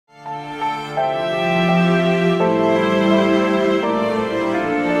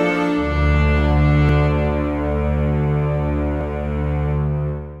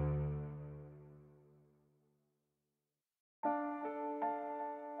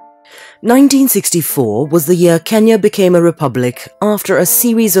1964 was the year Kenya became a republic after a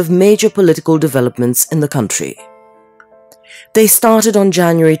series of major political developments in the country. They started on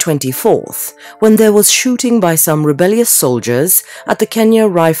January 24th, when there was shooting by some rebellious soldiers at the Kenya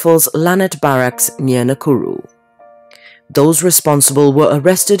Rifles Lanet Barracks near Nakuru. Those responsible were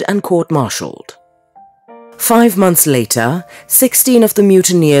arrested and court-martialed. 5 months later, 16 of the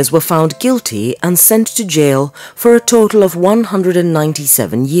mutineers were found guilty and sent to jail for a total of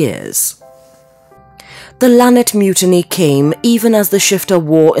 197 years. The Lanet Mutiny came even as the Shifta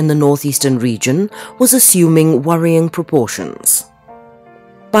War in the northeastern region was assuming worrying proportions.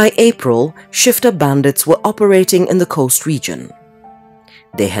 By April, Shifta bandits were operating in the coast region.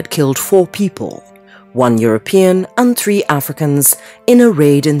 They had killed 4 people, 1 European and 3 Africans, in a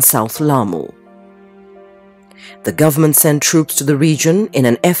raid in South Lamu. The government sent troops to the region in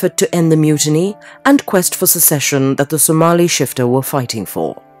an effort to end the mutiny and quest for secession that the Somali Shifta were fighting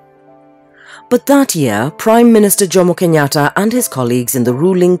for. But that year, Prime Minister Jomo Kenyatta and his colleagues in the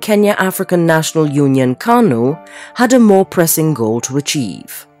ruling Kenya African National Union KANU had a more pressing goal to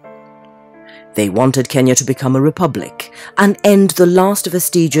achieve. They wanted Kenya to become a republic and end the last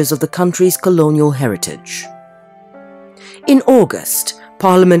vestiges of the country's colonial heritage. In August,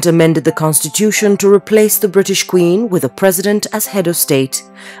 Parliament amended the constitution to replace the British Queen with a president as head of state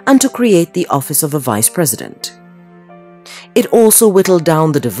and to create the office of a vice president. It also whittled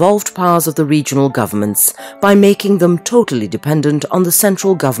down the devolved powers of the regional governments by making them totally dependent on the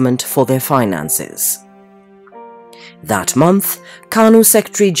central government for their finances. That month, KANU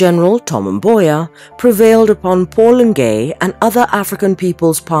Secretary-General Tom Mboya prevailed upon Paul Ng'weno and other African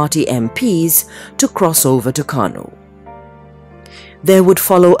People's Party MPs to cross over to KANU. There would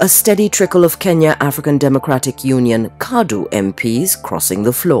follow a steady trickle of Kenya African Democratic Union KADU MPs crossing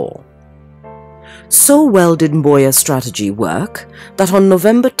the floor. So well did Mboya's strategy work that on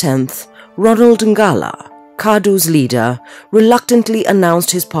November 10th, Ronald Ngala, KADU's leader, reluctantly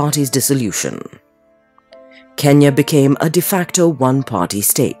announced his party's dissolution. Kenya became a de facto one-party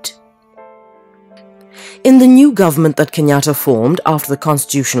state. In the new government that Kenyatta formed after the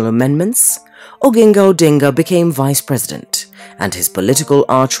constitutional amendments, Oginga Odinga became vice president, and his political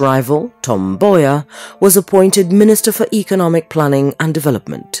arch-rival, Tom Mboya, was appointed Minister for Economic Planning and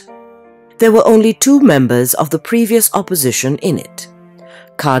Development. There were only 2 members of the previous opposition in it: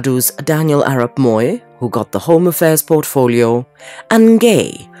 KADU's Daniel Arap Moi, who got the Home Affairs portfolio, and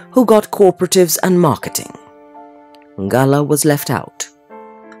Ng'weno, who got cooperatives and marketing. Ngala was left out.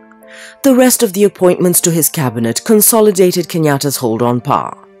 The rest of the appointments to his cabinet consolidated Kenyatta's hold on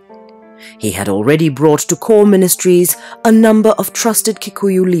power. He had already brought to core ministries a number of trusted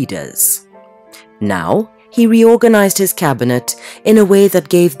Kikuyu leaders. Now, he reorganized his cabinet in a way that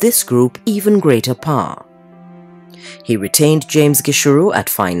gave this group even greater power. He retained James Gishuru at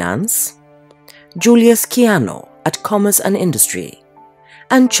Finance, Julius Kiano at Commerce and Industry,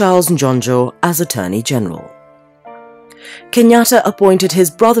 and Charles Njonjo as Attorney General. Kenyatta appointed his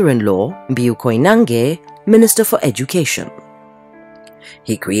brother-in-law, Mbiu Koinange, Minister for Education.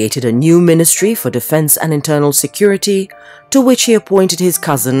 He created a new ministry for Defense and Internal Security, to which he appointed his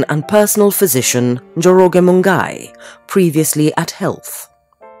cousin and personal physician, Njoroge Mungai, previously at Health.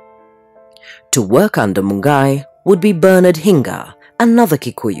 To work under Mungai would be Bernard Hinga, another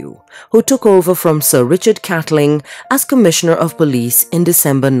Kikuyu, who took over from Sir Richard Catling as Commissioner of Police in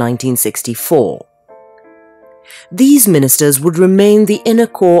December 1964. These ministers would remain the inner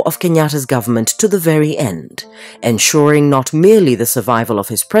core of Kenyatta's government to the very end, ensuring not merely the survival of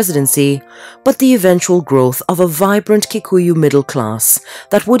his presidency, but the eventual growth of a vibrant Kikuyu middle class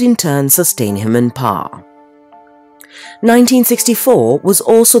that would in turn sustain him in power. 1964 was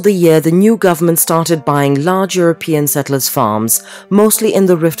also the year the new government started buying large European settlers' farms, mostly in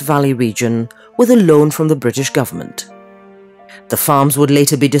the Rift Valley region, with a loan from the British government. The farms would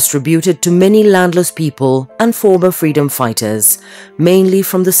later be distributed to many landless people and former freedom fighters, mainly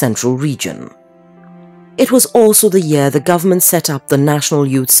from the central region. It was also the year the government set up the National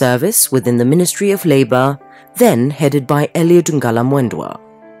Youth Service within the Ministry of Labour, then headed by Eliud Ngalamwendwa.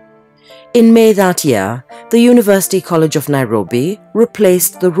 In May that year, the University College of Nairobi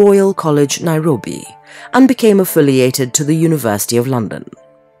replaced the Royal College Nairobi and became affiliated to the University of London.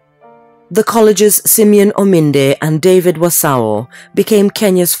 The college's Simeon Ominde and David Wasao became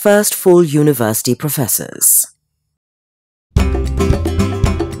Kenya's first full university professors.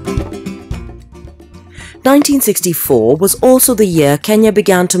 1964 was also the year Kenya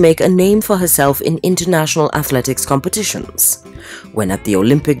began to make a name for herself in international athletics competitions, when at the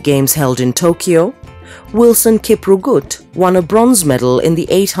Olympic Games held in Tokyo, Wilson Kiprugut won a bronze medal in the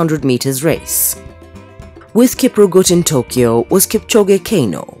 800 meters race. With Kiprugut in Tokyo was Kipchoge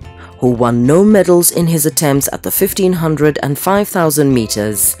Keino, who won no medals in his attempts at the 1500 and 5000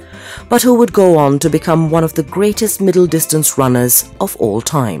 meters, but who would go on to become one of the greatest middle distance runners of all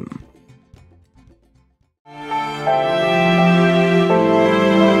time.